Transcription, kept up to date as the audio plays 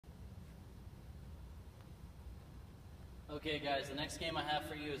Okay guys, the next game I have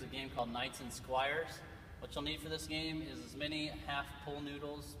for you is a game called Knights and Squires. What you'll need for this game is as many half pool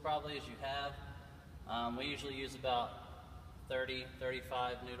noodles probably as you have. We usually use about 30,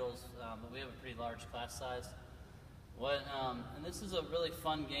 35 noodles, but we have a pretty large class size. And this is a really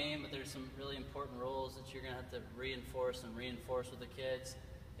fun game, but there's some really important rules that you're going to have to reinforce with the kids.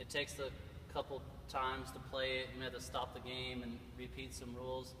 It takes a couple times to play it. You may have to stop the game and repeat some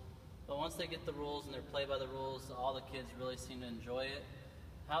rules. But once they get the rules and they play by the rules, all the kids really seem to enjoy it.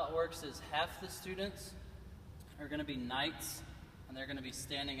 How it works is half the students are going to be knights, and they're going to be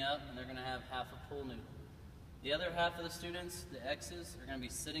standing up, and they're going to have half a pool noodle. The other half of the students, the X's, are going to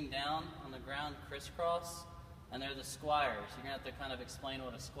be sitting down on the ground crisscross, and they're the squires. You're going to have to kind of explain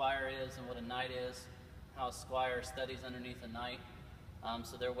what a squire is and what a knight is, how a squire studies underneath a knight.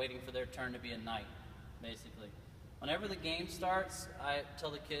 So they're waiting for their turn to be a knight, basically. Whenever the game starts, I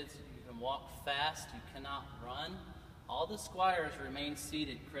tell the kids you can walk fast, you cannot run. All the squires remain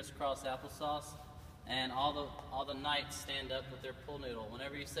seated, crisscross applesauce, and all the knights stand up with their pool noodle.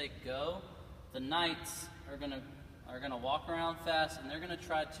 Whenever you say go, the knights are gonna walk around fast, and they're gonna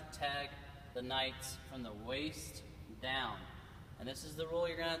try to tag the knights from the waist down. And this is the rule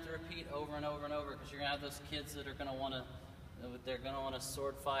you're gonna have to repeat over and over and over, because you're gonna have those kids that are gonna wanna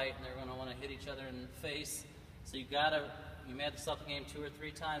sword fight, and they're gonna wanna hit each other in the face. So you may have to stop the game 2 or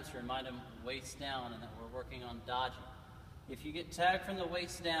 3 times to remind them waist down and that we're working on dodging. If you get tagged from the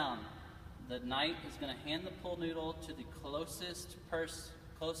waist down, the knight is going to hand the pool noodle to the closest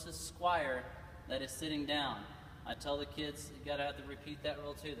squire that is sitting down. I tell the kids you gotta have to repeat that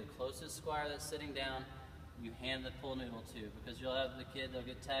rule too. The closest squire that's sitting down, you hand the pool noodle to, because you'll have the kid, they'll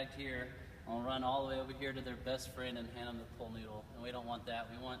get tagged here, and will run all the way over here to their best friend and hand them the pool noodle. And we don't want that.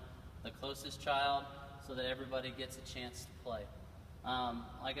 We want the closest child, so that everybody gets a chance to play.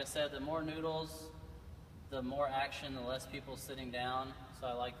 Like I said, the more noodles, the more action, the less people sitting down, so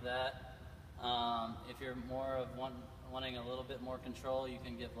I like that. If you're more of wanting a little bit more control, you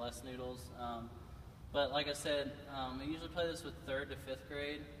can give less noodles. But like I said, we usually play this with 3rd to 5th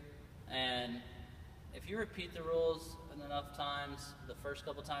grade, and if you repeat the rules enough times, the first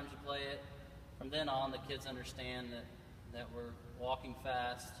couple times you play it, from then on the kids understand that we're walking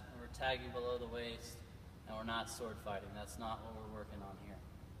fast, and we're tagging below the waist, and we're not sword fighting. That's not what we're working on here.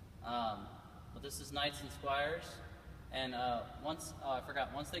 But this is Knights and Squires, and once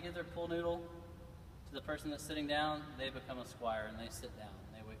they get their pool noodle to the person that's sitting down, they become a squire, and they sit down,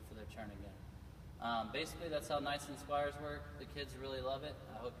 and they wait for their turn again. Basically, that's how Knights and Squires work. The kids really love it.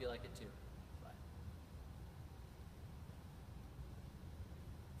 I hope you like it too.